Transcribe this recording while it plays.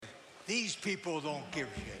These people don't give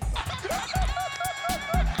a shit.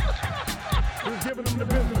 Who's giving them the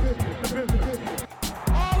business?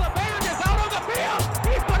 Band is out on the field.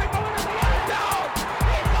 He's going to go into the end zone.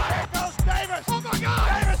 He's got it. Goes Davis. Oh my God.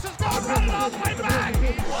 Davis is going to run it all the way back.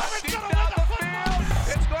 He's down the field.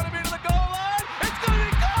 It's going to be to the goal line. It's going to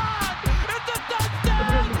be gone. It's a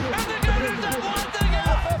touchdown. And the Gators have won the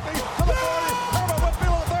game. To the 40. Herbert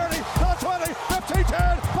Whitfield to the 30. To the 20. 15,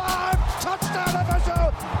 10, 5. Touchdown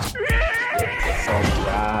FSU.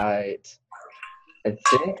 All right. I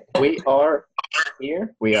think we are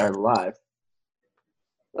here. We are live.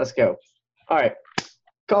 Let's go. All right.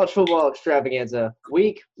 College football extravaganza,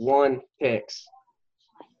 week 1 picks.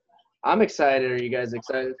 I'm excited. Are you guys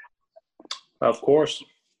excited? Of course.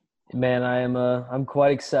 Man, I'm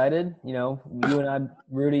quite excited. You know,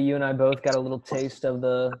 Rudy, you and I both got a little taste of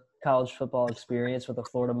the college football experience with the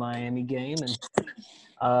Florida-Miami game. And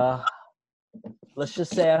let's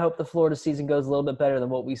just say I hope the Florida season goes a little bit better than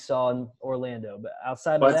what we saw in Orlando. But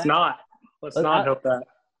outside of that – Let's not hope that.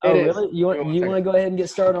 Oh, really? You want to go ahead and get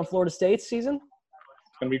started on Florida State's season?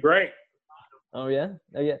 It's going to be great. Oh, yeah?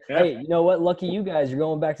 Yeah. Hey, you know what? Lucky you guys. You're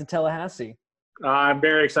going back to Tallahassee. I'm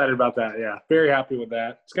very excited about that, yeah. Very happy with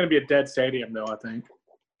that. It's going to be a dead stadium, though, I think.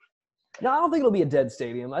 No, I don't think it'll be a dead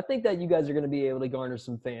stadium. I think that you guys are going to be able to garner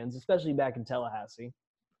some fans, especially back in Tallahassee.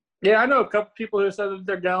 Yeah, I know a couple people who said that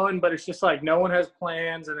they're going, but it's just like no one has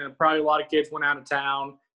plans, and then probably a lot of kids went out of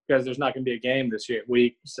town because there's not going to be a game this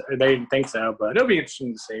week. So they didn't think so, but it'll be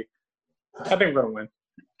interesting to see. I think we're going to win.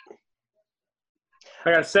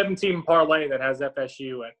 I got a 17 parlay that has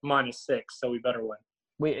FSU at -6, so we better win.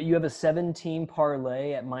 Wait, you have a 17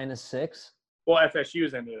 parlay at -6? Well,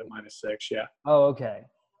 FSU's ended at -6, yeah. Oh, okay.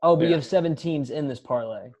 Oh, but Yeah. you have 7 teams in this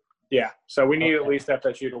parlay. Yeah, so we need Okay. at least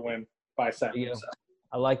FSU to win by 7. There you go. So.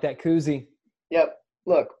 I like that koozie. Yep.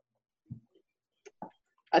 Look,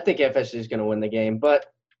 I think FSU is going to win the game, but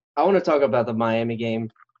I want to talk about the Miami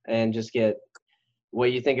game and just get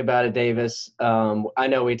what you think about it, Davis. I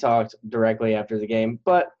know we talked directly after the game,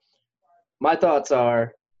 but my thoughts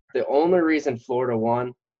are the only reason Florida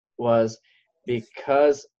won was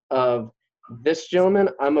because of this gentleman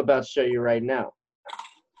I'm about to show you right now.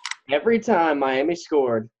 Every time Miami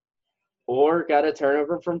scored or got a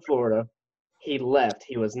turnover from Florida, he left.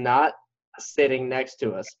 He was not sitting next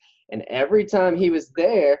to us. And every time he was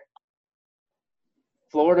there,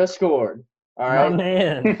 Florida scored. All right. Oh,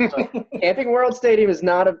 man. Camping World Stadium is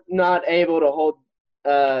not able to hold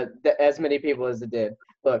as many people as it did.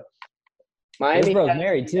 Look, Miami This bro's had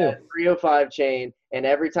married, too. 305 chain, and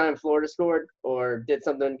every time Florida scored or did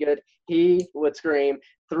something good, he would scream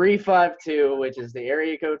 352, which is the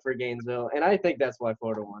area code for Gainesville. And I think that's why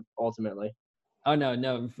Florida won, ultimately. Oh,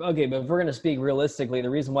 no. Okay, but if we're going to speak realistically, the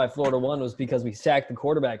reason why Florida won was because we sacked the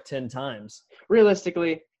quarterback 10 times.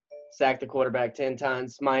 Realistically, sacked the quarterback 10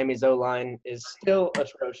 times. Miami's O-line is still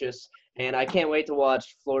atrocious, and I can't wait to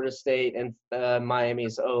watch Florida State and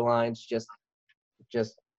Miami's O-lines just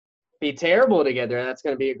be terrible together. That's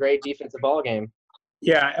going to be a great defensive ball game.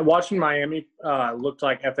 Yeah, and watching Miami looked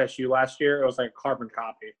like FSU last year. It was like a carbon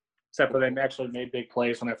copy, except for they actually made big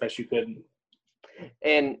plays when FSU couldn't.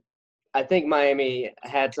 And I think Miami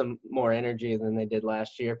had some more energy than they did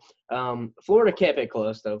last year. Florida kept it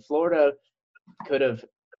close, though. Florida could have,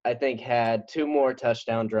 I think, had 2 more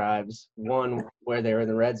touchdown drives, one where they were in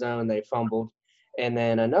the red zone, they fumbled, and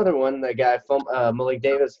then another one, the guy, Malik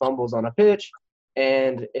Davis, fumbles on a pitch.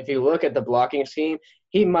 And if you look at the blocking scheme,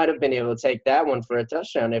 he might have been able to take that one for a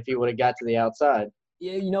touchdown if he would have got to the outside.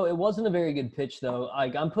 Yeah, you know, it wasn't a very good pitch, though.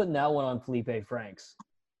 Like, I'm putting that one on Felipe Franks.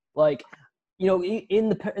 Like, you know, in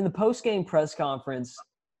the post-game press conference,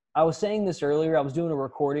 I was saying this earlier. I was doing a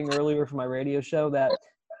recording earlier for my radio show that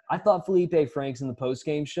I thought Felipe Franks in the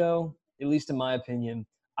post-game show, at least in my opinion,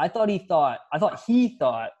 I thought he thought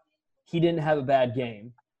he didn't have a bad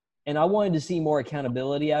game. And I wanted to see more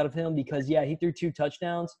accountability out of him because, yeah, he threw 2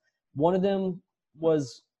 touchdowns. One of them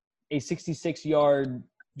was a 66-yard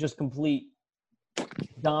just complete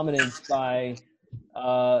dominance by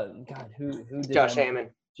who did Josh that?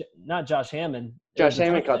 Hammond. Not Josh Hammond. Josh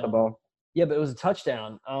Hammond caught the ball. Yeah, but it was a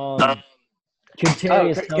touchdown.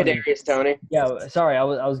 Kadarius Tony. Yeah, sorry, I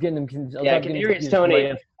was getting him. Kadarius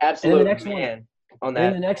Tony, absolute man on that.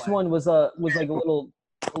 And the next one was like a little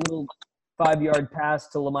 5-yard pass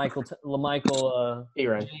to Lamichael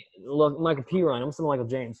Pirine. Michael Pirine. I'm saying Michael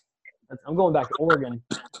James. I'm going back to Oregon.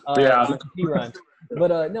 Yeah. Pirine.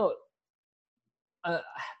 But no.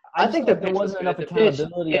 I think there wasn't enough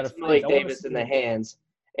accountability out of Malik Davis in the hands,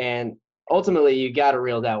 and ultimately you got to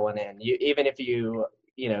reel that one in. Even if you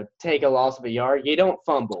take a loss of a yard, you don't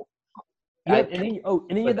fumble. Yeah,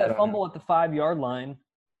 and he had that fumble at the 5-yard line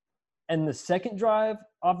and the second drive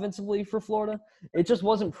offensively for Florida, it just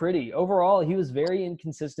wasn't pretty. Overall, he was very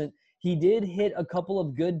inconsistent. He did hit a couple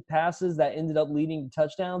of good passes that ended up leading to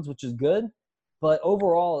touchdowns, which is good. But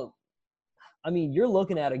overall, I mean, you're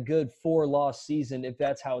looking at a good 4-loss season if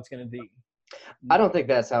that's how it's going to be. I don't think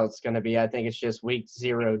that's how it's going to be. I think it's just week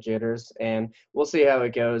 0 jitters, and we'll see how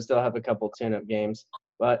it goes. They'll have a couple tune-up games.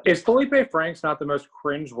 But Is Felipe Franks not the most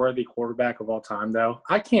cringe-worthy quarterback of all time, though?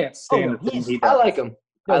 I can't stand the things he does. I like him.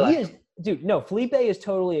 No, Felipe is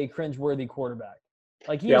totally a cringe-worthy quarterback.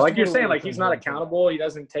 Like You're totally saying, a like he's not cringe-worthy accountable. He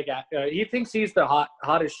doesn't take he thinks he's the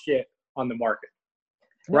hottest shit on the market,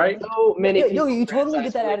 No, right? So many people you totally criticize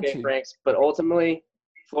get that Felipe attitude. Franks, but ultimately,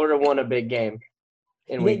 Florida won a big game.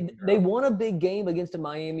 They won a big game against a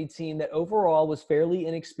Miami team that overall was fairly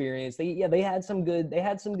inexperienced. They had some good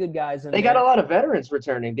guys in They there. got a lot of veterans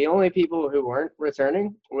returning. The only people who weren't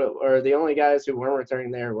returning, or the only guys who weren't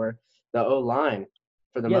returning there, were the O-line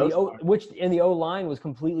for the most part. The O-line was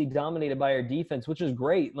completely dominated by our defense, which is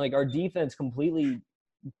great. Like our defense completely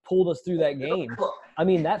pulled us through that game. I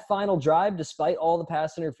mean, that final drive, despite all the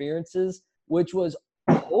pass interferences, which was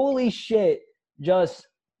holy shit, just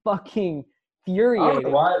fucking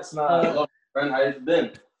infuriating. Why it's not it's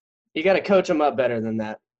been. You got to coach them up better than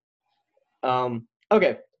that.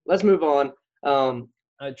 Okay, let's move on. Trevor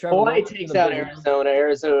Hawaii Lawrence takes in the out big one. Arizona.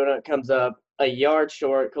 Arizona comes up a yard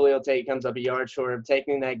short. Khalil Tate comes up a yard short of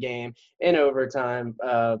taking that game in overtime.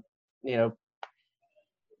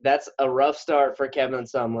 That's a rough start for Kevin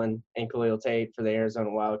Sumlin and Khalil Tate for the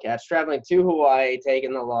Arizona Wildcats. Traveling to Hawaii,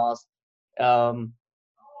 taking the loss.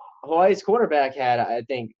 Hawaii's quarterback had, I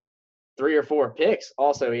think, 3 or 4 picks.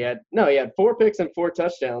 Also, he had 4 picks and 4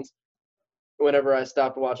 touchdowns whenever I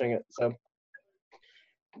stopped watching it. So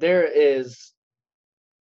there's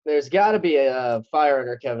got to be a fire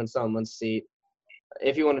under Kevin Sumlin's seat.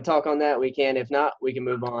 If you want to talk on that, we can. If not, we can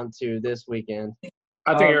move on to this weekend.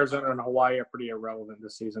 I think Arizona and Hawaii are pretty irrelevant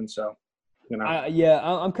this season. So,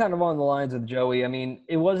 I'm kind of on the lines with Joey. I mean,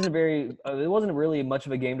 it wasn't really much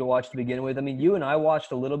of a game to watch to begin with. I mean, you and I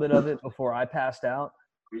watched a little bit of it before I passed out.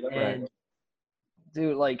 And,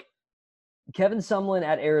 dude, like, Kevin Sumlin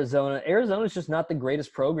at Arizona. Arizona's just not the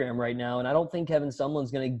greatest program right now, and I don't think Kevin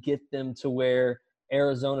Sumlin's going to get them to where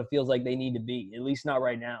Arizona feels like they need to be, at least not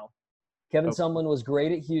right now. Kevin Sumlin was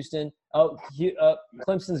great at Houston.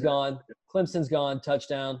 Clemson's gone. Clemson's gone.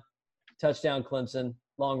 Touchdown, Clemson.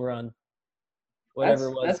 Long run. Whatever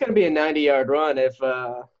it was. That's going to be a 90-yard run if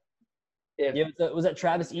was that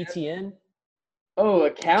Travis Etienne? Oh,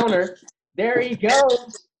 a counter. There he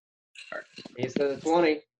goes. He's to the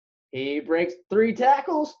 20. He breaks 3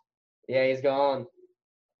 tackles. Yeah, he's gone.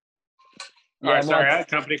 All right, sorry, I had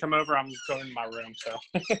company come over. I'm going to my room, so.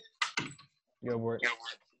 Go for it.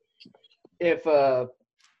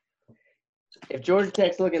 If Georgia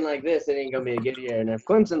Tech's looking like this, it ain't going to be a good year. And if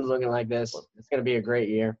Clemson's looking like this, it's going to be a great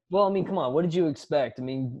year. Well, I mean, come on. What did you expect? I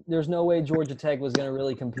mean, there's no way Georgia Tech was going to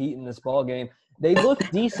really compete in this ball game. They looked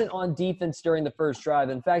decent on defense during the first drive.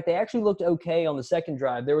 In fact, they actually looked okay on the second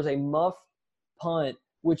drive. There was a muff punt,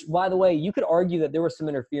 which, by the way, you could argue that there was some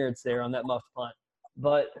interference there on that muffed punt.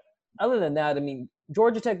 But other than that, I mean,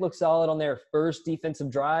 Georgia Tech looked solid on their first defensive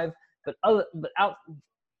drive.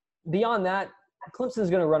 Beyond that, Clemson's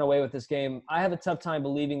going to run away with this game. I have a tough time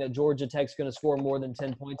believing that Georgia Tech's going to score more than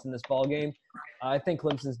 10 points in this ball game. I think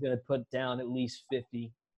Clemson's going to put down at least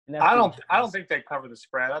 50. And I don't think they cover the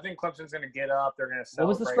spread. I think Clemson's going to get up. They're going to celebrate.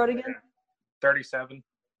 What was the spread again? 37.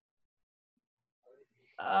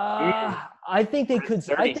 I think they could.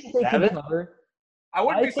 I think they could cover. I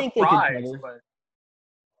wouldn't be surprised. But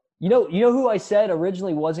You know who I said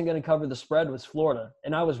originally wasn't going to cover the spread was Florida,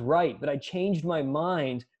 and I was right, but I changed my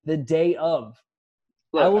mind the day of.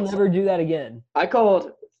 Look, I will never do that again. I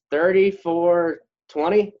called 34-20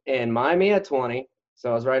 and Miami at 20,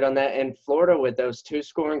 so I was right on that. And Florida, with those 2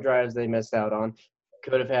 scoring drives they missed out on,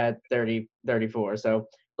 could have had 30-34. So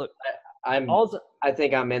look, I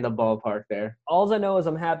think I'm in the ballpark there. All I know is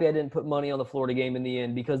I'm happy I didn't put money on the Florida game in the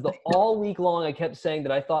end because all week long I kept saying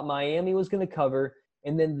that I thought Miami was going to cover,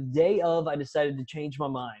 and then the day of I decided to change my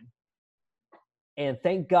mind. And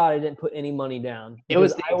thank God I didn't put any money down. It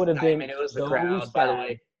was the I would have been excitement. It was the so crowd. sad. By the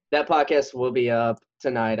way, that podcast will be up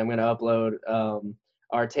tonight. I'm going to upload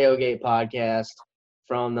our tailgate podcast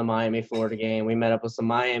from the Miami-Florida game. We met up with some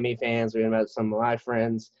Miami fans. We met up with some of my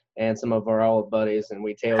friends and some of our old buddies, and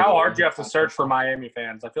we tailgated. how hard do you have to search for Miami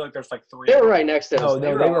fans? I feel like there's like 3. They were right next to us. Oh,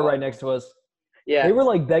 no, they were right next to us. Yeah. They were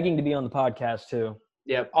like begging to be on the podcast too.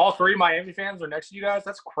 Yep. All 3 Miami fans are next to you guys?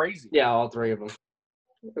 That's crazy. Yeah, all 3 of them.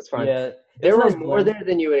 That's fine. Yeah, There were nice more blend. there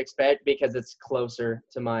than you would expect because it's closer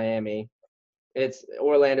to Miami.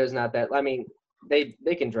 Orlando's not that. I mean,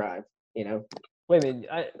 they can drive. You know, Wait a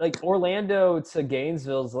minute. Like Orlando to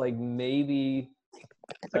Gainesville is like maybe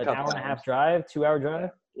an couple hour and a hours. half drive, 2-hour drive.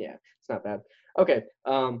 Yeah, it's not bad. Okay,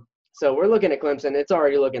 so we're looking at Clemson. It's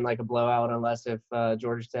already looking like a blowout unless if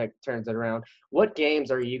Georgia Tech turns it around. What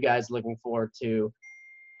games are you guys looking forward to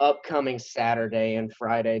upcoming Saturday and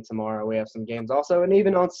Friday tomorrow? We have some games also, and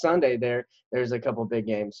even on Sunday there's a couple big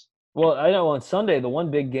games. Well, I know on Sunday the one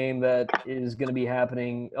big game that is going to be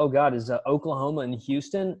happening. Oh God, is Oklahoma and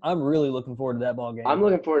Houston. I'm really looking forward to that ball game. I'm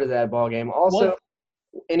looking forward to that ball game. Also,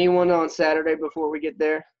 anyone on Saturday before we get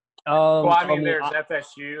there? Well, I mean, there's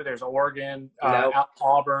FSU, there's Oregon, Nope.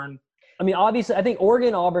 Auburn. I mean, obviously, I think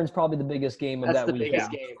Oregon-Auburn's probably the biggest game of That's that the weekend.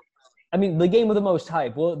 biggest game. I mean, the game with the most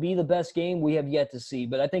hype. Will it be the best game? We have yet to see.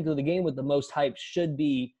 But I think the game with the most hype should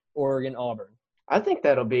be Oregon-Auburn. I think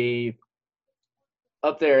that'll be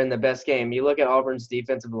up there in the best game. You look at Auburn's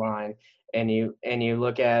defensive line, and you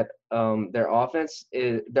look at their offense.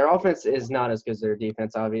 Their offense is not as good as their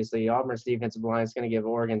defense. Obviously, Auburn's defensive line is going to give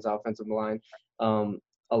Oregon's offensive line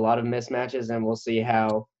a lot of mismatches, and we'll see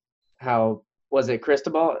how was it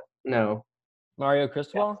Cristobal? No, Mario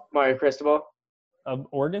Cristobal Mario Cristobal. of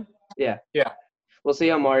Oregon? Yeah. Yeah. We'll see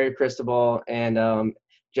how Mario Cristobal and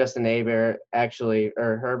Justin Herbert actually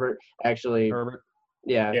Herbert.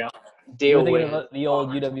 yeah. deal You're thinking with of the old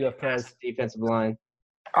UWF players. defensive line.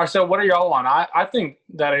 All right, so what are y'all on? I think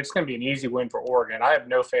that it's going to be an easy win for Oregon. I have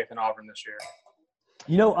no faith in Auburn this year.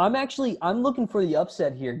 You know, I'm looking for the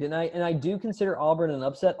upset here, and I do consider Auburn an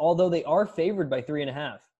upset, although they are favored by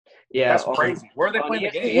 3.5. Yeah, That's crazy. Where are they on playing the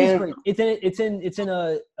ESPN. It game? is great. It's in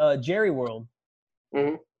a Jerry World.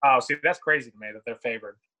 Oh, see, that's crazy to me that they're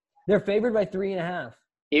favored. They're favored by 3.5.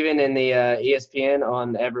 Even in the ESPN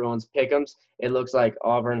on everyone's pick'ems, it looks like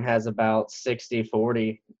Auburn has about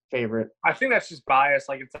 60-40 favorite. I think that's just bias.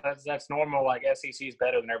 Like that's normal. Like SEC is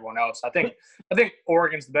better than everyone else. I think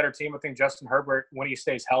Oregon's the better team. I think Justin Herbert, when he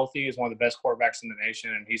stays healthy, is one of the best quarterbacks in the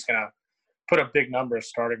nation, and he's gonna put up big numbers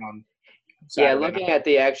starting on Saturday Yeah, looking at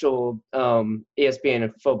the actual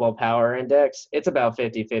ESPN Football Power Index, it's about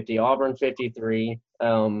 50-50. Auburn 53,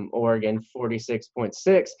 Oregon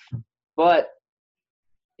 46.6. But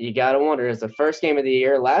you got to wonder, it's the first game of the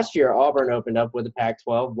year. Last year, Auburn opened up with the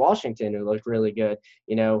Pac-12. Washington, who looked really good.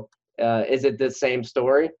 You know, is it the same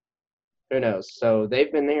story? Who knows? So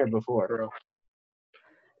they've been there before. True.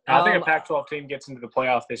 I think a Pac-12 team gets into the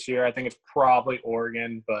playoff this year. I think it's probably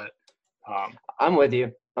Oregon, but I'm with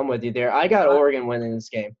you. There. I got Oregon winning this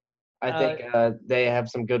game. I think they have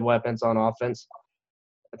some good weapons on offense.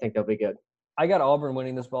 I think they'll be good. I got Auburn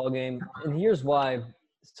winning this ball game, and here's why.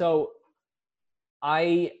 So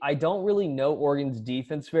I don't really know Oregon's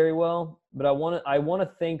defense very well, but I want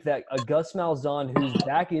to think that a Gus Malzahn whose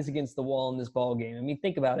back is against the wall in this ball game. I mean,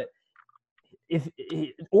 think about it.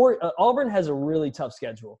 Auburn has a really tough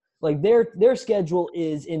schedule. Like their schedule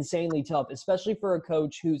is insanely tough, especially for a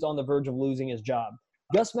coach who's on the verge of losing his job.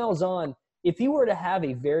 Gus Malzahn, if he were to have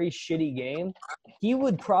a very shitty game, he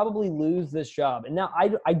would probably lose this job. And now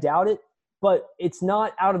I doubt it, but it's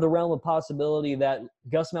not out of the realm of possibility that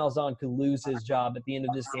Gus Malzahn could lose his job at the end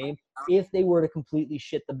of this game if they were to completely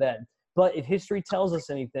shit the bed. But if history tells us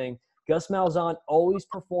anything, Gus Malzahn always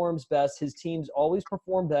performs best. His teams always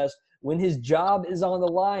perform best when his job is on the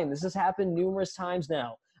line. This has happened numerous times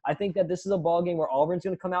now. I think that this is a ball game where Auburn's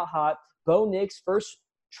going to come out hot. Bo Nix, first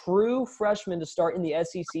true freshman to start in the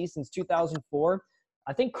SEC since 2004.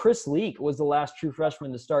 I think Chris Leak was the last true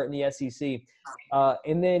freshman to start in the SEC.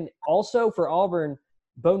 And then also for Auburn,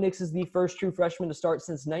 Bo Nix is the first true freshman to start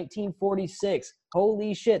since 1946.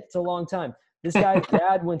 Holy shit, it's a long time. This guy's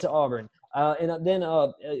dad went to Auburn. And then I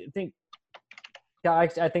think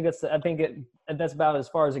that's about as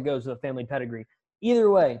far as it goes with a family pedigree. Either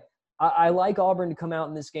way, I like Auburn to come out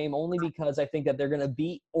in this game only because I think that they're going to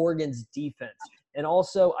beat Oregon's defense. And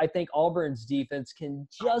also, I think Auburn's defense can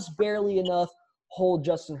just barely enough hold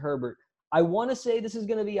Justin Herbert. I want to say this is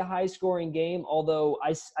going to be a high-scoring game, although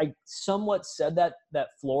I somewhat said that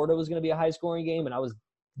Florida was going to be a high-scoring game, and I was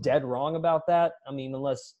dead wrong about that. I mean,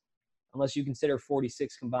 unless you consider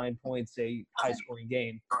 46 combined points a high-scoring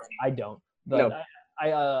game. I don't. But No.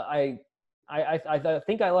 I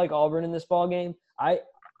think I like Auburn in this ball game.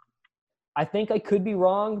 I think I could be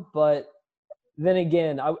wrong, but then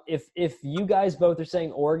again, if you guys both are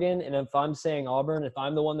saying Oregon and if I'm saying Auburn, if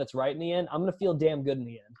I'm the one that's right in the end, I'm going to feel damn good in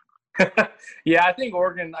the end. Yeah, I think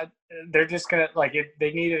Oregon, they're just going to –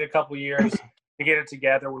 they needed a couple years to get it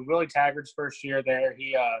together. With Willie Taggart's first year there,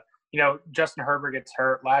 he Justin Herbert gets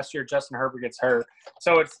hurt. Last year, Justin Herbert gets hurt.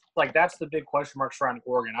 So it's like that's the big question mark surrounding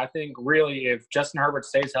Oregon. I think really if Justin Herbert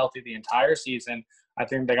stays healthy the entire season, I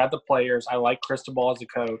think they got the players. I like Cristobal as a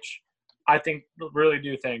coach. really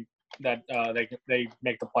do think that they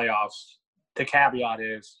make the playoffs. The caveat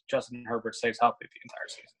is Justin Herbert stays healthy the entire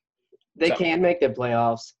season. They can make the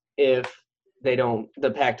playoffs if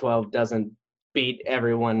the Pac-12 doesn't beat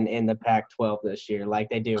everyone in the Pac-12 this year like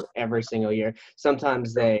they do every single year.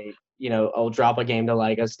 Sometimes they, will drop a game to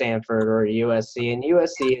like a Stanford or a USC, and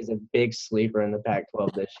USC is a big sleeper in the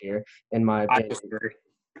Pac-12 this year, in my I opinion. disagree.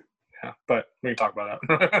 Yeah, but we can talk about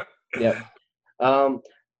that. Yep.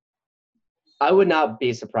 I would not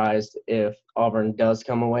be surprised if Auburn does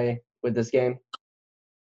come away with this game.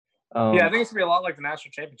 Yeah, I think it's going to be a lot like the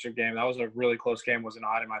national championship game. That was a really close game, was it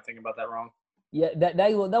not? Am I thinking about that wrong? Yeah,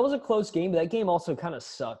 that was a close game, but that game also kind of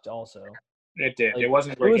sucked also. It did. Like, it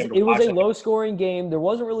wasn't a great game to It was watch. a low-scoring game. There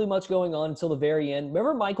wasn't really much going on until the very end.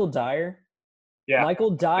 Remember Michael Dyer? Yeah.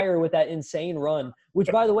 Michael Dyer with that insane run, which,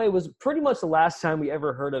 by the way, was pretty much the last time we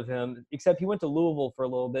ever heard of him, except he went to Louisville for a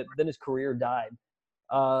little bit, but then his career died.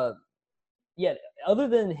 Yeah, other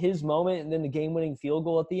than his moment and then the game-winning field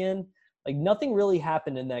goal at the end, like nothing really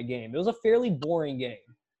happened in that game. It was a fairly boring game.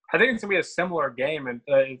 I think it's going to be a similar game, and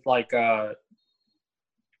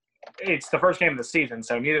it's the first game of the season,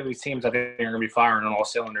 so neither of these teams, I think, are going to be firing on all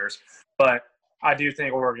cylinders. But I do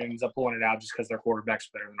think Oregon ends up pulling it out just because their quarterback's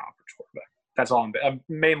better than Auburn's quarterback. That's all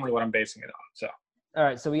mainly what I'm basing it on. So. All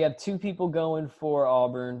right, so we have two people going for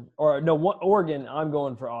Auburn, Oregon. I'm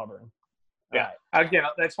going for Auburn. Yeah. Again,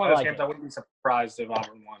 that's one of those games it. I wouldn't be surprised if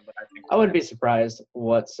Auburn won, but I wouldn't be surprised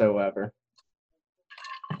whatsoever.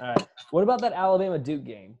 All right. What about that Alabama-Duke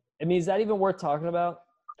game? I mean, is that even worth talking about?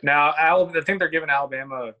 Now, I think they're giving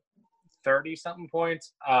Alabama 30-something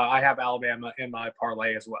points. I have Alabama in my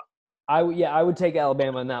parlay as well. I would take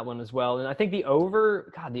Alabama in that one as well. And I think the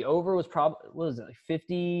over was probably, what was it, like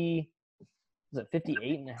 50 – was it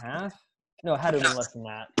 58.5? No, it had to have been less than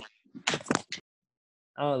that.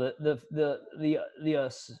 I don't know.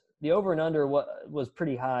 The over and under was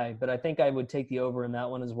pretty high, but I think I would take the over in that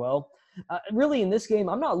one as well. Really, in this game,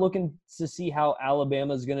 I'm not looking to see how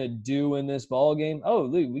Alabama's going to do in this ball game. Oh,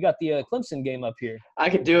 Lou, we got the Clemson game up here. I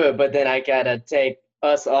could do it, but then I got to take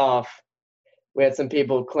us off. We had some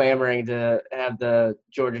people clamoring to have the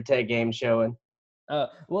Georgia Tech game showing.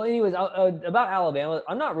 Well, anyways, about Alabama,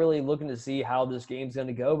 I'm not really looking to see how this game's going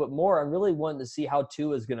to go, but more I'm really wanting to see how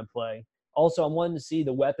Tua's going to play. Also, I'm wanting to see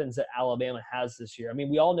the weapons that Alabama has this year. I mean,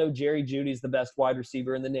 we all know Jerry Jeudy's the best wide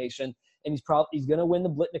receiver in the nation, and he's going to win the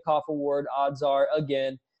Blitnikoff Award, odds are,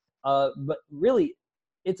 again. But really,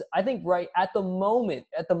 I think right at the moment,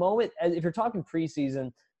 if you're talking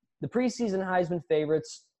preseason, the preseason Heisman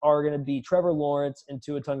favorites are going to be Trevor Lawrence and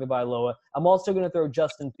Tua Tagovailoa. I'm also going to throw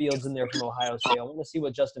Justin Fields in there from Ohio State. I want to see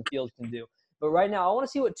what Justin Fields can do. But right now, I want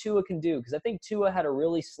to see what Tua can do because I think Tua had a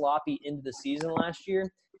really sloppy end of the season last year.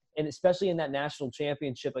 And especially in that national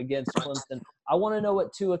championship against Clemson, I want to know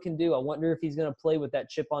what Tua can do. I wonder if he's going to play with that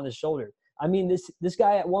chip on his shoulder. I mean, this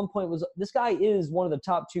guy at one point is one of the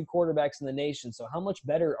top two quarterbacks in the nation. So how much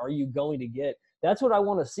better are you going to get? That's what I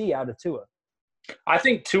want to see out of Tua. I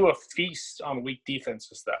think Tua feasts on weak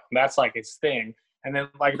defenses, though. That's like his thing. And then,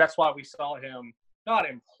 that's why we saw him not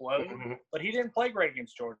implode, but he didn't play great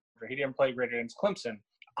against Georgia. He didn't play great against Clemson.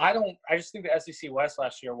 I just think the SEC West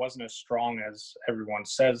last year wasn't as strong as everyone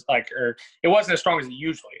says, or it wasn't as strong as it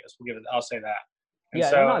usually is. I'll say that. And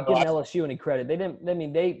I'm not giving LSU any credit. They didn't. I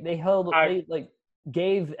mean, they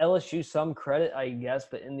gave LSU some credit, I guess,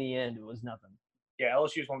 but in the end, it was nothing. Yeah,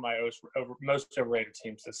 LSU is one of my most overrated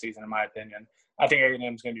teams this season, in my opinion. I think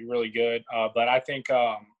A&M is going to be really good, but I think,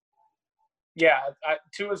 Tua's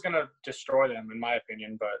going to destroy them, in my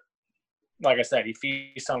opinion, but. Like I said, he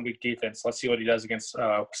feasts on weak defense. Let's see what he does against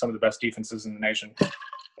some of the best defenses in the nation.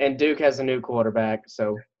 And Duke has a new quarterback,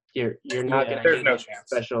 so you're not going to there's no chance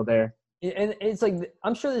special there. And it's like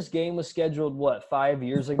I'm sure this game was scheduled 5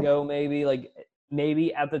 years ago, maybe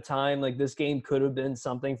maybe at the time this game could have been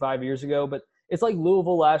something 5 years ago, but it's like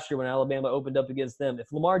Louisville last year when Alabama opened up against them.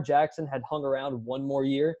 If Lamar Jackson had hung around one more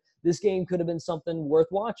year, this game could have been something worth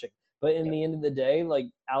watching. But in the end of the day,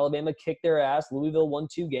 Alabama kicked their ass. Louisville won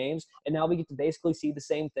 2 games, and now we get to basically see the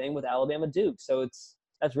same thing with Alabama Duke. So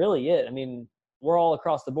that's really it. I mean, we're all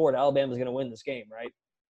across the board. Alabama's going to win this game, right?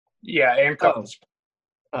 Yeah, and comes.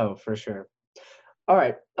 Oh, for sure. All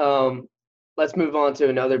right. Let's move on to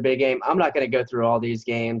another big game. I'm not going to go through all these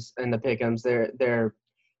games and the pick'ems. They're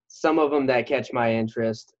some of them that catch my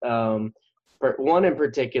interest. One in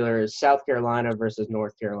particular is South Carolina versus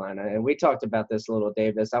North Carolina. And we talked about this a little,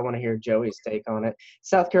 Davis. I want to hear Joey's take on it.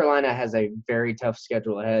 South Carolina has a very tough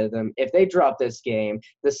schedule ahead of them. If they drop this game,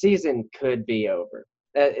 the season could be over.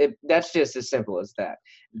 That's just as simple as that.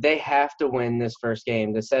 They have to win this first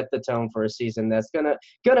game to set the tone for a season that's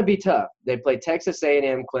gonna be tough. They play Texas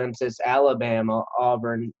A&M, Clemson, Alabama,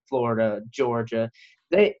 Auburn, Florida, Georgia.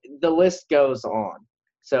 The list goes on.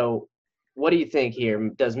 So, what do you think here?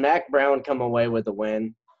 Does Mac Brown come away with a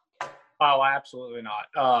win? Oh, absolutely not.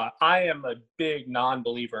 I am a big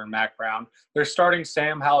non-believer in Mac Brown. They're starting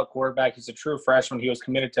Sam Howell at quarterback. He's a true freshman. He was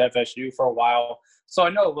committed to FSU for a while, so I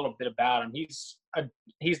know a little bit about him.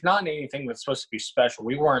 He's not anything that's supposed to be special.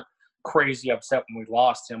 We weren't crazy upset when we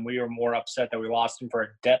lost him. We were more upset that we lost him for a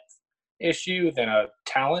depth issue than a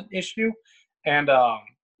talent issue. And I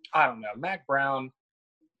don't know, Mac Brown.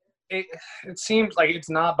 It seems like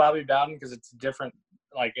it's not Bobby Bowden because it's different.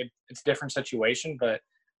 Like it's different situation, but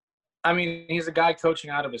I mean, he's a guy coaching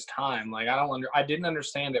out of his time. Like I didn't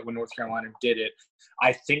understand it when North Carolina did it.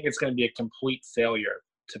 I think it's going to be a complete failure,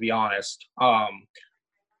 to be honest.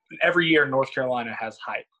 Every year North Carolina has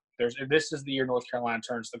hype. This is the year North Carolina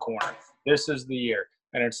turns the corner. This is the year,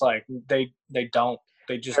 and it's like they just don't.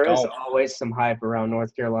 There is always some hype around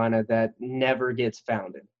North Carolina that never gets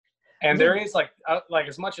founded. And there is like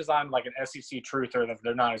as much as I'm like an SEC truther that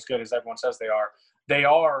they're not as good as everyone says they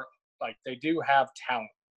are like they do have talent.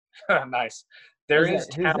 Nice. Who's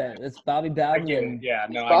that? It's Bobby Bowden.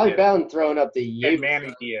 Bobby Bowden throwing up the and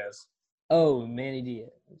Manny Diaz. Oh, Manny Diaz.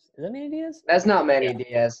 Is that Manny Diaz? That's not Manny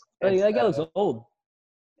Diaz. Oh, that guy looks old.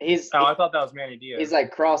 I thought that was Manny Diaz. He's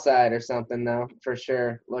like cross-eyed or something, though, for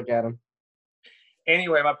sure. Look at him.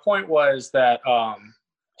 Anyway, my point was that I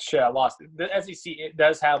lost it. The SEC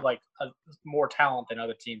does have like more talent than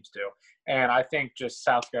other teams do, and I think just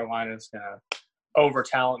South Carolina is gonna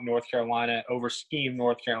over-talent North Carolina, over-scheme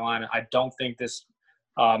North Carolina. I don't think this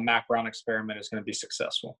Mac Brown experiment is going to be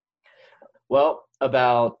successful. Well,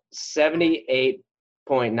 about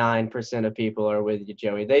 78.9% of people are with you,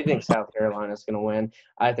 Joey. They think South Carolina is going to win.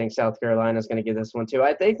 I think South Carolina is going to get this one, too.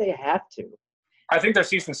 I think they have to. I think their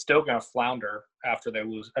season's still going to flounder after they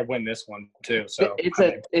win this one, too. So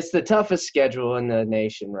it's the toughest schedule in the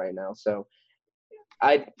nation right now. So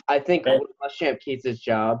I think Muschamp keeps his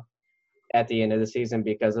job at the end of the season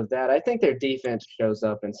because of that. I think their defense shows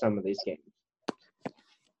up in some of these games.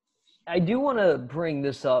 I do want to bring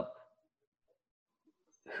this up.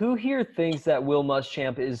 Who here thinks that Will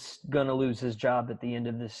Muschamp is going to lose his job at the end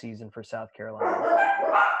of this season for South Carolina?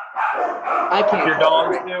 I can't. Your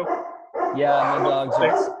dogs do? Yeah, my dogs do.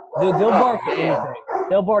 They'll bark at anything.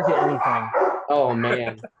 They'll bark at anything. Oh,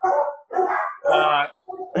 man. I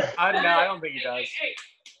don't think he does.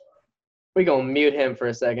 We're going to mute him for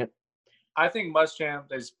a second. I think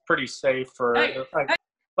Muschamp is pretty safe for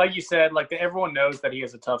like you said, like everyone knows that he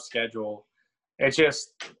has a tough schedule. It's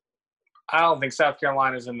just I don't think South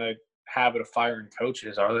Carolina's in the habit of firing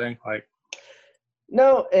coaches, are they? Like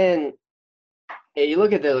no, and you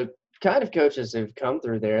look at the kind of coaches who've come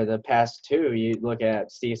through there the past two. You look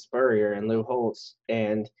at Steve Spurrier and Lou Holtz,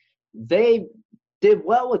 and they did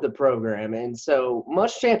well with the program, and so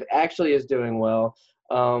Muschamp actually is doing well.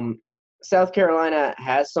 South Carolina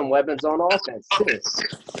has some weapons on offense too.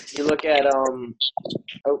 You look at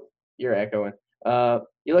you're echoing.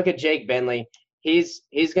 You look at Jake Bentley. He's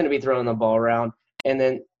going to be throwing the ball around, and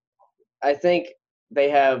then I think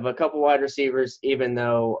they have a couple wide receivers. Even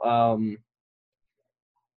though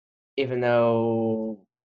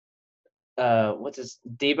what's his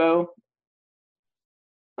Debo?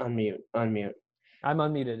 Unmute. I'm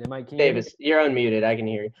unmuted. Am I? Davis, you're unmuted. I can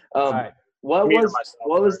hear you. All right. What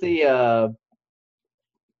was the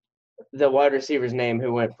wide receiver's name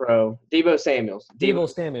who went pro? Deebo Samuels. Deebo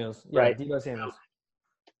Samuels. Yeah, right. Deebo Samuels.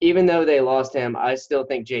 Even though they lost him, I still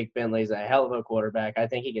think Jake Bentley's a hell of a quarterback. I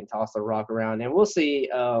think he can toss the rock around, and we'll see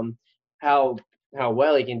how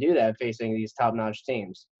well he can do that facing these top-notch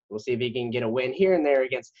teams. We'll see if he can get a win here and there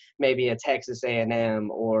against maybe a Texas A&M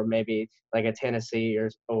or maybe like a Tennessee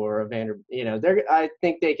or a Vanderbilt. You know, I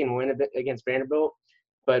think they can win a bit against Vanderbilt.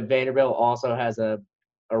 But Vanderbilt also has a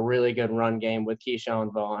really good run game with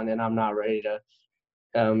Keyshawn Vaughn, and I'm not ready to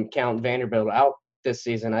count Vanderbilt out this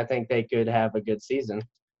season. I think they could have a good season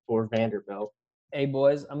for Vanderbilt. Hey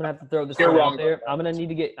boys, I'm gonna have to throw this one out there. I'm gonna need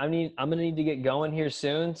to get going here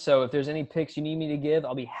soon. So if there's any picks you need me to give,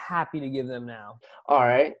 I'll be happy to give them now. All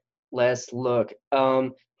right, let's look.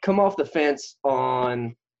 Come off the fence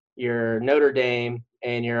on your Notre Dame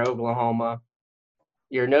and your Oklahoma.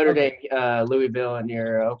 Your Notre Dame, Louisville, and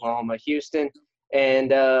your Oklahoma, Houston.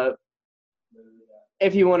 And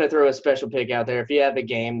if you want to throw a special pick out there, if you have a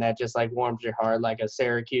game that just like warms your heart, like a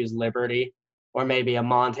Syracuse Liberty, or maybe a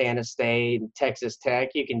Montana State, Texas Tech,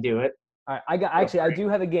 you can do it. All right, I do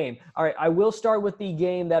have a game. All right, I will start with the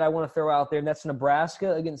game that I want to throw out there, and that's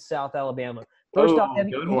Nebraska against South Alabama. First Oh, off, have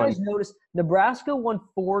good you one. guys noticed Nebraska won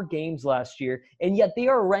 4 games last year, and yet they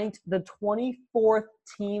are ranked the 24th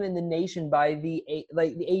team in the nation by the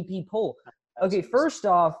AP poll. Okay, first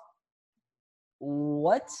off,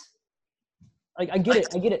 what? Like, I get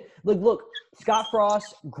it. Like, look, Scott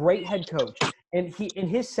Frost, great head coach, and he in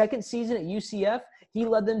his second season at UCF, he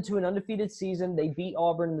led them to an undefeated season. They beat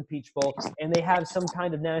Auburn in the Peach Bowl, and they have some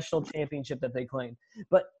kind of national championship that they claim.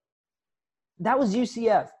 But that was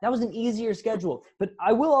UCF. That was an easier schedule. But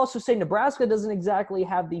I will also say Nebraska doesn't exactly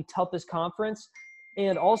have the toughest conference,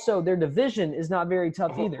 and also their division is not very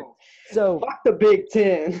tough either. So Fuck the Big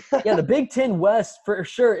Ten. yeah, the Big Ten West for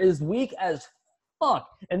sure is weak as fuck,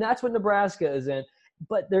 and that's what Nebraska is in.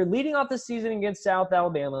 But they're leading off the season against South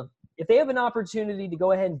Alabama. If they have an opportunity to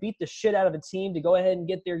go ahead and beat the shit out of a team, to go ahead and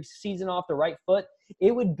get their season off the right foot,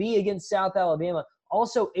 it would be against South Alabama.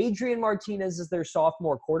 Also, Adrian Martinez is their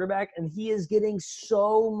sophomore quarterback, and he is getting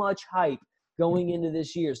so much hype going into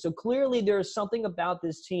this year. So clearly there's something about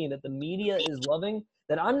this team that the media is loving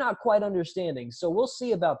that I'm not quite understanding. So we'll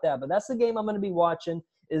see about that. But that's the game I'm going to be watching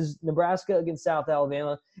is Nebraska against South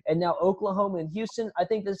Alabama. And now Oklahoma and Houston. I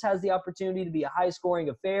think this has the opportunity to be a high-scoring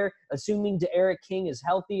affair, assuming D'Eriq King is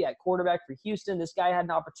healthy at quarterback for Houston. This guy had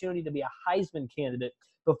an opportunity to be a Heisman candidate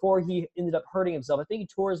before he ended up hurting himself. I think he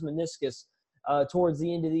tore his meniscus towards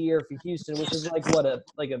the end of the year for Houston, which is like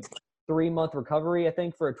a 3-month recovery, I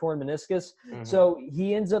think, for a torn meniscus. Mhm. So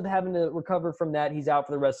he ends up having to recover from that. He's out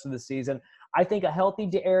for the rest of the season. I think a healthy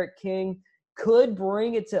D'Eriq King could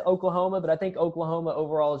bring it to Oklahoma, but I think Oklahoma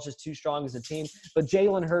overall is just too strong as a team. But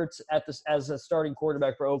Jalen Hurts as a starting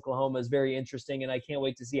quarterback for Oklahoma is very interesting, and I can't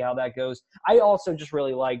wait to see how that goes. I also just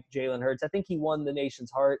really like Jalen Hurts. I think he won the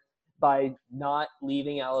nation's heart by not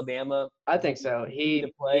leaving Alabama. I think so. He to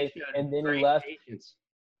play, showed and then he great left. patience.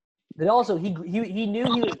 But also, he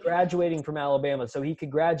knew he was graduating from Alabama, so he could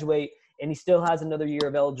graduate, and he still has another year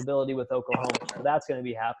of eligibility with Oklahoma. So that's going to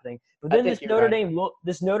be happening. But then think this you're Notre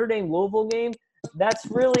right. Dame Louisville game, that's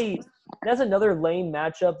another lame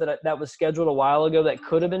matchup that was scheduled a while ago that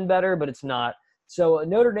could have been better, but it's not. So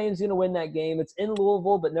Notre Dame's going to win that game. It's in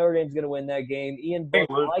Louisville, but Notre Dame's going to win that game. Ian Book,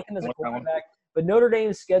 I like him as a quarterback, but Notre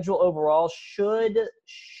Dame's schedule overall should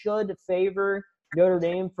favor Notre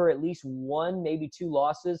Dame for at least 1, maybe 2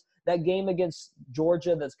 losses. That game against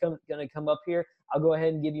Georgia that's going to come up here, I'll go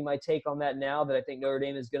ahead and give you my take on that now, that I think Notre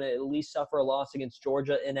Dame is going to at least suffer a loss against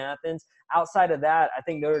Georgia in Athens. Outside of that, I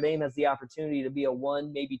think Notre Dame has the opportunity to be a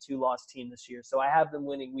 1, maybe 2-loss team this year. So I have them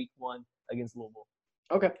winning week 1 against Louisville.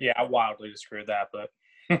 Okay. Yeah, I wildly disagree with that,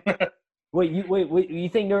 but Wait, you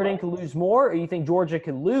think Notre Dame can lose more, or you think Georgia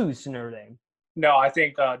can lose to Notre Dame? no, I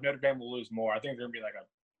think Notre Dame will lose more. I think they're gonna be like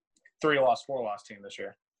a 3-loss, 4-loss team this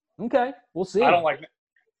year. Okay, we'll see.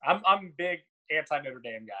 I'm a big anti Notre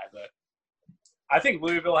Dame guy, but I think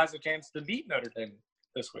Louisville has a chance to beat Notre Dame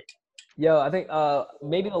this week. Yo, I think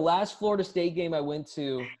maybe the last Florida State game I went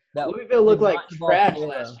to, that Louisville looked did like not involve trash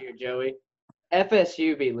Florida. last year, Joey.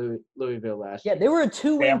 FSU beat Louisville last Yeah, year. they were a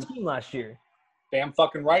 2-win Damn. team last year. Damn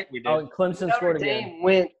fucking right we did. Oh, and Clemson Notre scored Dame again.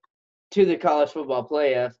 went to the college football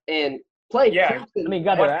playoff and played Yeah. Clemson I mean,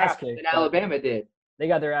 got their What ass happened? kicked. than Alabama did. They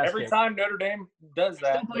got their ass Every kicked. time Notre Dame does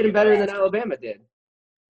that, Still played them better than Alabama did.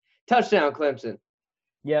 Touchdown, Clemson.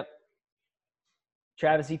 Yep.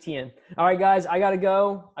 Travis Etienne. All right, guys, I gotta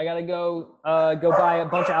go. Go buy a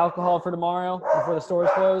bunch of alcohol for tomorrow before the stores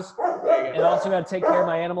close, and also gotta take care of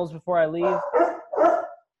my animals before I leave.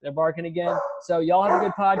 They're barking again. So y'all have a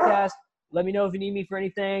good podcast. Let me know if you need me for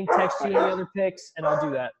anything. Text you any other picks, and I'll do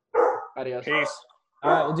that. Adios. Peace.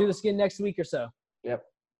 All right, we'll do this again next week or so.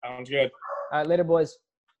 Sounds good. All right, later, boys.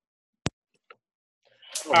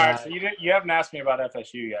 All right, so you haven't asked me about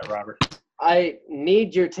FSU yet, Robert. I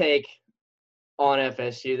need your take on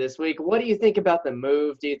FSU this week. What do you think about the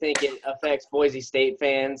move? Do you think it affects Boise State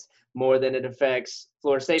fans more than it affects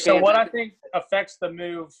Florida State So fans? what I think affects the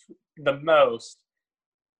move the most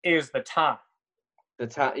is the time. The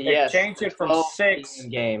time, They yes. changed it from 12 6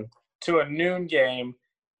 game. to a noon game.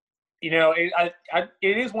 You know, it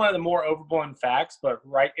is one of the more overblown facts, but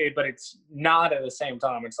it's not at the same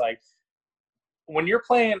time. It's like when you're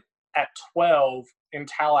playing at 12 in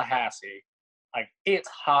Tallahassee, like it's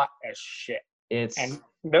hot as shit. And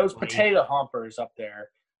those potato humpers up there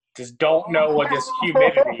just don't know what this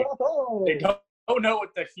humidity. They don't know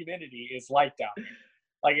what the humidity is like down there.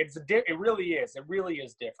 Like it really is. It really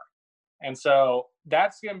is different. And so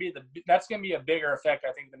that's gonna be a bigger effect,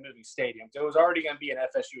 I think, than moving stadiums. It was already gonna be an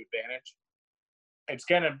FSU advantage. It's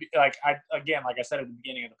gonna be like I said at the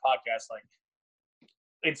beginning of the podcast, like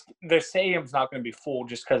the stadium's not gonna be full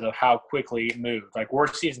just because of how quickly it moved. Like we're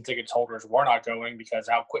season tickets holders, we're not going because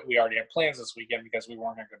how quick we already had plans this weekend because we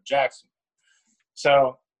weren't gonna go to Jackson.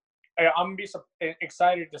 So I'm gonna be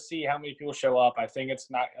excited to see how many people show up. I think it's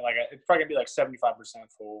probably gonna be like 75%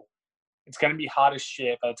 full. It's gonna be hot as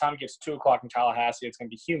shit. By the time it gets 2:00 in Tallahassee, it's gonna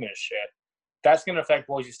be humid as shit. That's gonna affect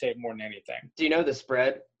Boise State more than anything. Do you know the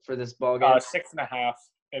spread for this ball game? 6.5.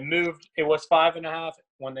 It was 5.5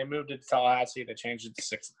 when they moved it to Tallahassee. They changed it to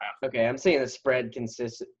 6.5. Okay, I'm seeing the spread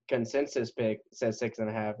consensus pick says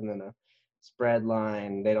 6.5, and then the spread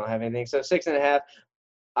line they don't have anything. So 6.5.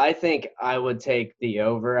 I think I would take the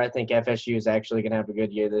over. I think FSU is actually going to have a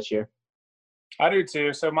good year this year. I do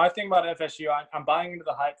too. So my thing about FSU, I'm buying into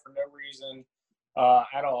the hype for no reason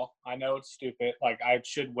at all. I know it's stupid. Like, I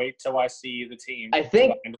should wait till I see the team. I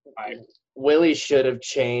think Willie should have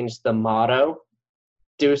changed the motto.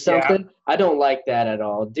 Do something. Yeah. I don't like that at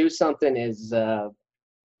all. Do something is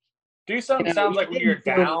do something sounds like when you're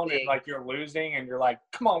down and like you're losing and you're like,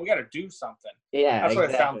 come on, we got to do something. Yeah, that's what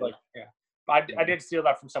it sounds like. Yeah. I did steal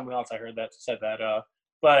that from someone else. I heard that said that.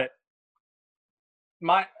 But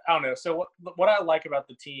I don't know. So what I like about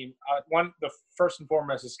the team, the first and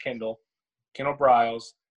foremost is Kendall Briles.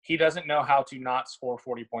 He doesn't know how to not score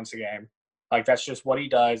 40 points a game. Like, that's just what he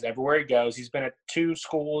does everywhere he goes. He's been at two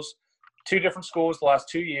different schools the last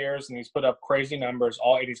 2 years, and he's put up crazy numbers.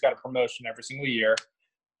 He's got a promotion every single year.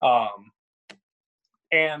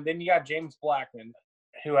 And then you got James Blackman,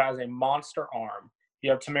 who has a monster arm. You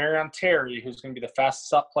have Tamarion Terry, who's going to be the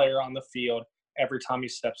fastest up player on the field every time he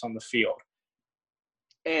steps on the field.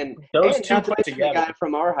 And those two put together. The guy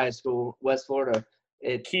from our high school, West Florida.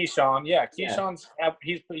 Keyshawn, Keyshawn's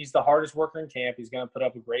he's the hardest worker in camp. He's going to put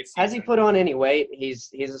up a great season. Has he put on any weight? He's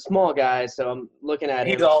a small guy, so I'm looking at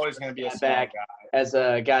him. He's always going to be a small guy. As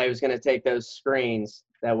a guy who's going to take those screens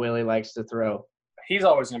that Willie likes to throw. He's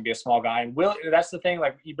always going to be a small guy. And Willie, that's the thing,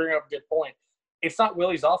 like, you bring up a good point. It's not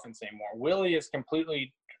Willie's offense anymore. Willie is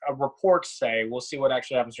completely reports say, we'll see what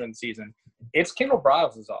actually happens during the season, it's Kendall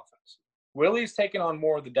Briles' offense. Willie's taken on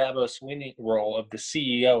more of the Dabo Swinney role of the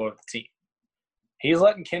CEO of the team. He's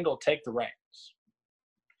letting Kendall take the reins,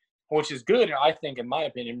 which is good, I think, in my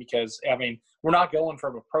opinion, because, I mean, we're not going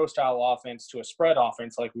from a pro-style offense to a spread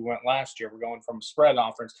offense like we went last year. We're going from a spread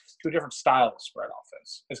offense to a different style of spread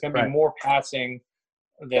offense. It's going to be more passing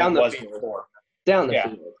than it was before. Down the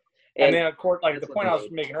field. And then, of course, like the point I was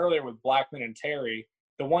making earlier with Blackman and Terry,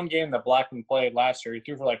 the one game that Blackman played last year, he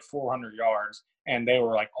threw for like 400 yards, and they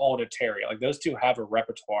were like all to Terry. Like, those two have a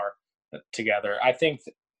repertoire together. I think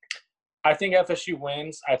FSU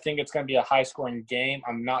wins. I think it's going to be a high-scoring game.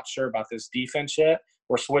 I'm not sure about this defense yet.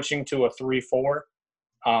 We're switching to a 3-4.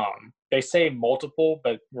 They say multiple,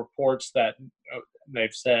 but reports that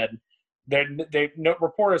they've said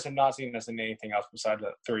reporters have not seen us in anything else besides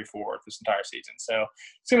a 3-4 this entire season. So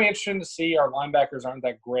it's going to be interesting to see. Our linebackers aren't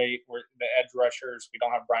that great. We're the edge rushers. We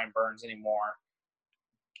don't have Brian Burns anymore.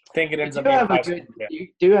 I think it ends up being you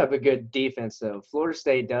do have a good defense, though. Florida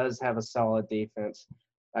State does have a solid defense,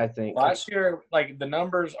 I think. Last year, like, the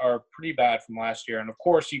numbers are pretty bad from last year. And, of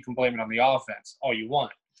course, you can blame it on the offense all you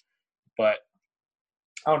want. But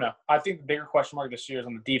I don't know. I think the bigger question mark this year is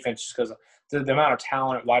on the defense, just because the amount of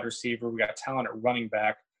talent at wide receiver. We got talent at running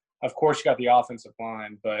back. Of course, you got the offensive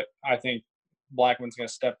line, but I think Blackman's going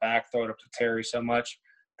to step back, throw it up to Terry so much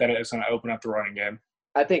that it's going to open up the running game.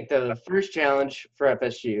 I think the first challenge for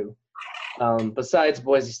FSU, besides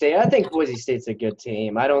Boise State, I think Boise State's a good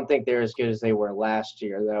team. I don't think they're as good as they were last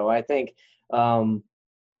year, though. I think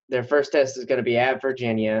their first test is going to be at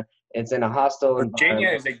Virginia. It's in a hostile Virginia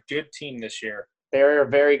environment. Is a good team this year. They're a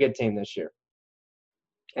very good team this year.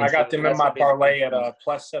 And I got them in my parlay at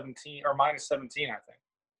plus 17 or minus 17, I think.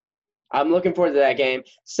 I'm looking forward to that game.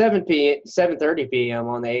 7:30 p.m.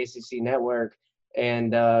 on the ACC network,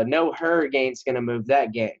 and no Hurricane's going to move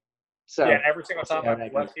that game. So yeah, every single time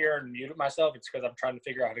I've left here and muted myself, it's because I'm trying to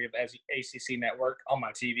figure out how to get the ACC network on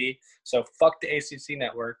my TV. So fuck the ACC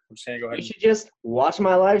network. I'm just going to go ahead. You should just watch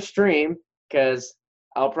my live stream because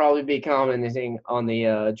I'll probably be commenting on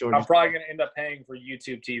the Georgia. I'm probably going to end up paying for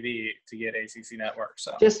YouTube TV to get ACC network.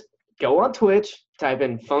 So just go on Twitch, type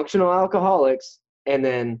in Functional Alcoholics, and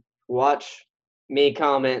then watch me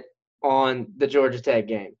comment on the Georgia Tech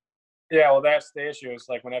game. Yeah, well, that's the issue. It's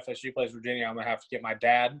like when FSU plays Virginia, I'm going to have to get my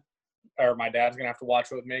dad, or my dad's going to have to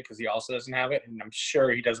watch it with me because he also doesn't have it, and I'm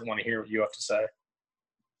sure he doesn't want to hear what you have to say.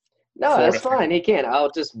 No, that's fine. He can.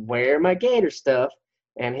 I'll just wear my Gator stuff,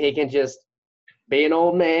 and he can just be an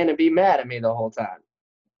old man and be mad at me the whole time.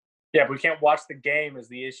 Yeah, but we can't watch the game is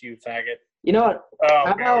the issue, faggot. You know what?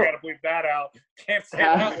 Oh, okay, we got to bleep that out. Can't say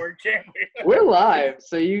that word, can we? We're live,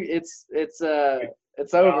 so it's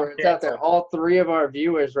over. It's out there. All three of our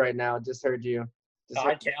viewers right now just heard you.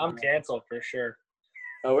 I'm canceled for sure.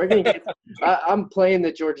 Oh, we're gonna get. I'm playing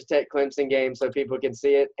the Georgia Tech Clemson game so people can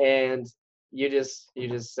see it, and you just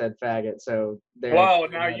said faggot. So there. Whoa!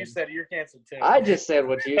 Now you said you're canceled too. I just said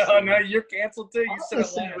what you said. Oh no, you're canceled too. You I said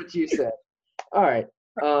just it said loud. what you said. All right.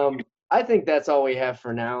 I think that's all we have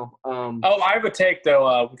for now. Oh, I have a take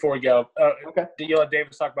though. Before we go, Okay. you let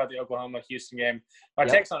Davis talk about the Oklahoma-Houston game. My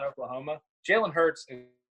Yep. take's on Oklahoma. Jalen Hurts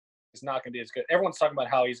is not going to be as good. Everyone's talking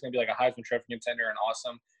about how he's going to be like a Heisman Trophy contender and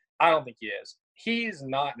awesome. I don't think he is. He's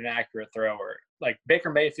not an accurate thrower. Like Baker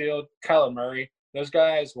Mayfield, Kyler Murray, those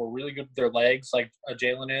guys were really good with their legs, like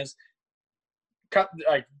Jalen is.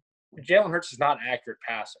 Like Jalen Hurts is not an accurate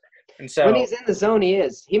passer, and so When he's in the zone, he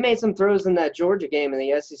is. He made some throws in that Georgia game in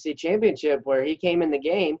the SEC championship where he came in the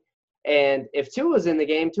game, and if Tua was in the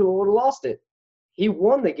game, Tua would have lost it. He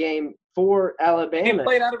won the game for he Alabama.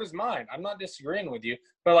 played out of his mind. I'm not disagreeing with you,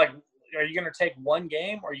 but like, are you going to take one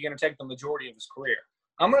game or are you going to take the majority of his career?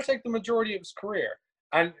 I'm going to take the majority of his career.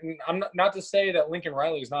 I'm not to say that Lincoln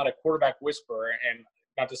Riley is not a quarterback whisperer, and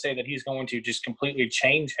not to say that he's going to just completely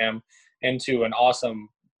change him into an awesome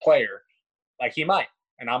player. Like he might,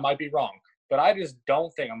 and I might be wrong, but I just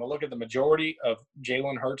don't think. I'm going to look at the majority of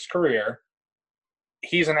Jalen Hurts' career.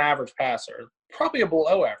 He's an average passer, probably a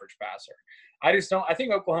below average passer. I just don't. I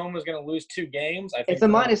think Oklahoma is going to lose 2 games. I think It's a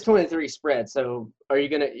minus 23 spread. So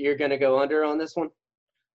you're gonna go under on this one?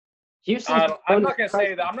 Houston. I'm not going to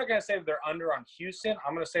say that. I'm not going to say that they're under on Houston.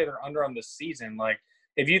 I'm going to say they're under on this season. Like,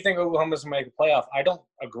 if you think Oklahoma's going to make the playoff, I don't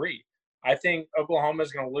agree. I think Oklahoma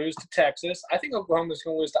is going to lose to Texas. I think Oklahoma is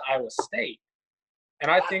going to lose to Iowa State. And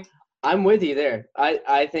I think I'm with you there.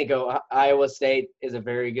 I think Iowa State is a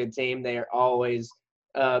very good team. They are always,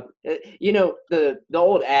 the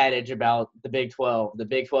old adage about the Big 12. The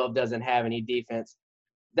Big 12 doesn't have any defense.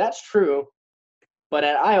 That's true, but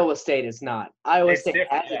at Iowa State, it's not. Iowa It's State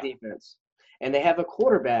different, has yeah. a defense, and they have a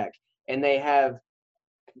quarterback, and they have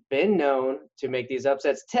been known to make these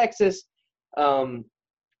upsets. Texas,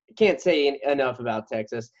 can't say enough about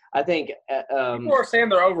Texas. I think people are saying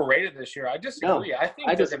they're overrated this year. I disagree. No, I think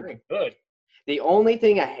I they're going to disagree. be good. the only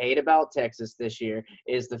thing I hate about Texas this year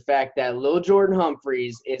is the fact that Lil Jordan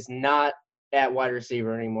Humphreys is not at wide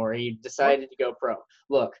receiver anymore. He decided to go pro.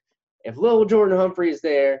 Look, if Lil Jordan Humphreys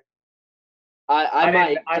there,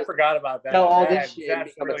 I forgot about that. tell all this shit and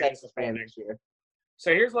That's become really a Texas fan disappointing. this year.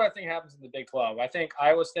 So here's what I think happens in the Big 12. I think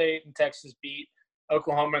Iowa State and Texas beat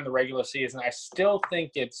Oklahoma in the regular season. I still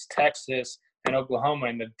think it's Texas and Oklahoma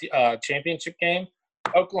in the championship game.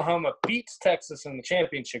 Oklahoma beats Texas in the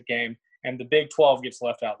championship game, and the Big 12 gets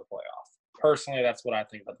left out of the playoff. Personally, that's what I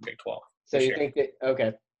think about the Big 12. So this you year. think that –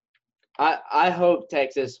 okay. I hope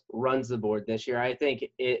Texas runs the board this year. I think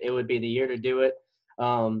it would be the year to do it.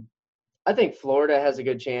 I think Florida has a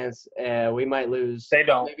good chance. We might lose They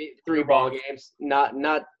don't. maybe 3 You're ball wrong. games. Not.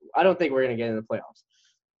 I don't think we're going to get in the playoffs.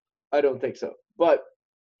 I don't think so. But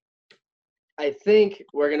I think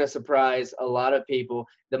we're going to surprise a lot of people.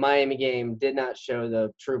 The Miami game did not show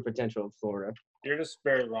the true potential of Florida, You're just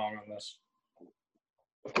very wrong on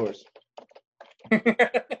of course. this.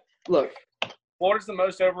 Look, Florida's the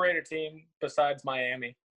most overrated team besides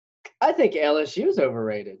Miami. I think LSU is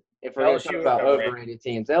overrated. If we're going to LSU talk is about overrated. overrated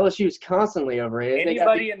teams, LSU is constantly overrated. They got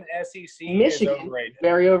Anybody in the SEC Michigan, is overrated.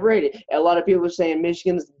 very overrated. A lot of people are saying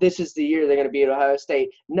Michigan's this is the year they're going to beat Ohio State.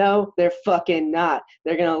 No, they're fucking not.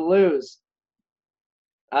 They're going to lose.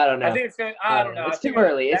 I don't know. I think it's going to – I don't know. It's I think too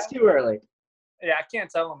early. It's too early. Yeah, I can't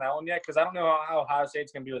tell on that one yet because I don't know how Ohio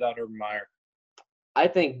State's going to be without Urban Meyer. I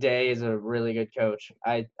think Day is a really good coach.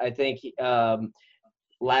 I think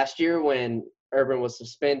last year when Urban was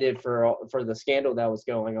suspended for the scandal that was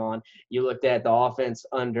going on, you looked at the offense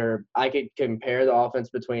under – I could compare the offense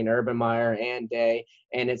between Urban Meyer and Day,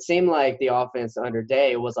 and it seemed like the offense under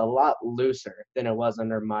Day was a lot looser than it was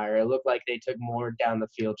under Meyer. It looked like they took more down the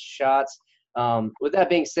field shots. With that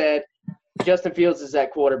being said, Justin Fields is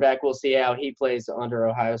at quarterback. We'll see how he plays under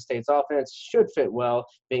Ohio State's offense. Should fit well,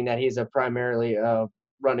 being that he's a primarily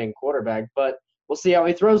running quarterback. But we'll see how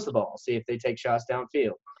he throws the ball, see if they take shots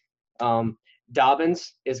downfield.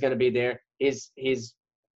 Dobbins is going to be there. He's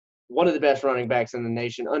one of the best running backs in the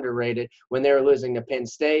nation, underrated. When they were losing to Penn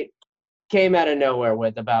State, came out of nowhere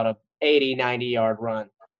with about a 80, 90-yard run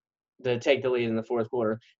to take the lead in the fourth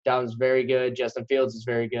quarter. Dobbins is very good. Justin Fields is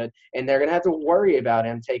very good. And they're going to have to worry about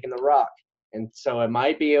him taking the rock. And so it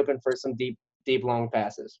might be open for some deep, long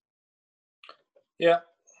passes. Yeah.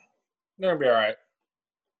 They're going to be all right.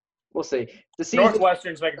 We'll see. The season,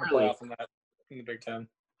 Northwestern's making the early. playoff in the Big Ten.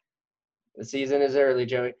 The season is early,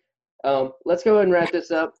 Joey. Let's go ahead and wrap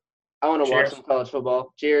this up. I want to watch Cheers. some college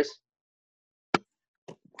football. Cheers.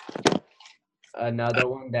 Another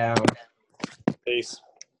one down. Peace.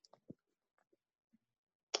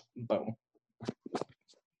 Boom.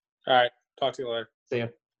 All right. Talk to you later. See ya.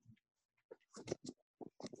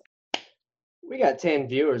 We got 10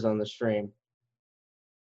 viewers on the stream.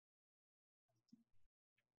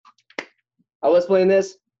 I was playing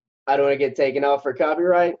this. I don't want to get taken off for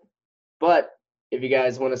copyright, but if you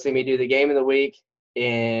guys want to see me do the game of the week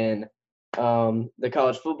in the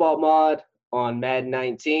college football mod on Madden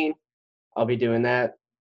 19, I'll be doing that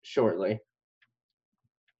shortly.